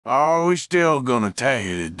Are we still gonna take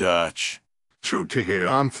it, Dutch? True to hear,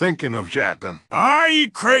 I'm thinking of Japan. Are you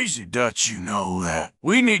crazy, Dutch? You know that.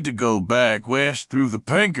 We need to go back west through the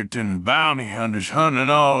Pinkerton bounty hunters hunting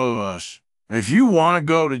all of us. If you want to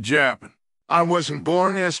go to Japan. I wasn't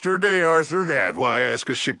born yesterday, Arthur. That's why I asked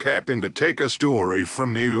a ship captain to take us to Oarai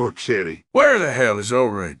from New York City. Where the hell is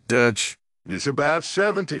Oarai, Dutch? It's about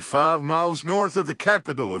 75 miles north of the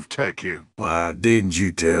capital of Tahiti. Why didn't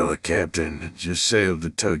you tell the captain to just sail to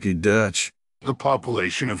Turkey, Dutch? The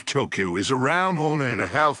population of Tokyo is around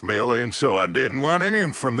 1.5 million, so I didn't want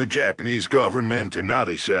anyone from the Japanese government to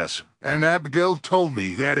notice us. And Abigail told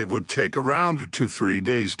me that it would take around 2-3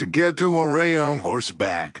 days to get to Oarai on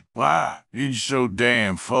horseback. Why you so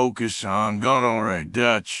damn focused on going Oarai,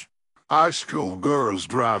 Dutch? High school girls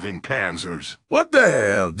driving Panzers. What the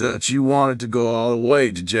hell, Dutch? You wanted to go all the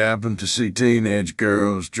way to Japan to see teenage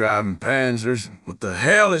girls driving Panzers? What the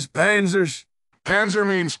hell is Panzers? Panzer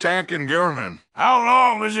means tank in German. How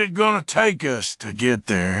long is it gonna take us to get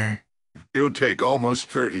there? It'll take almost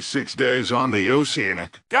 36 days on the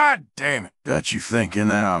Oceanic. God damn it. Got you thinking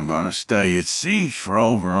that I'm gonna stay at sea for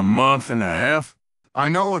over a month and a half? I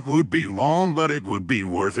know it would be long, but it would be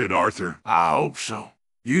worth it, Arthur. I hope so.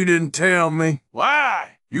 You didn't tell me.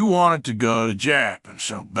 Why? You wanted to go to Japan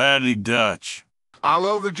so badly, Dutch. I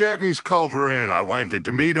love the Japanese culture, and I wanted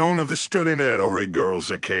to meet one of the students at Oarai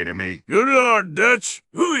Girls Academy. Good Lord, Dutch.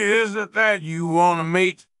 Who is it that you want to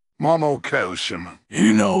meet? Momo Kosum.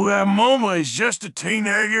 You know that Momo is just a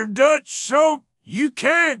teenager, Dutch, so you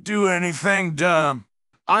can't do anything dumb.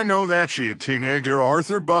 I know that she a teenager,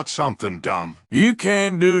 Arthur, but something dumb. You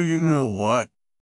can't do you know what.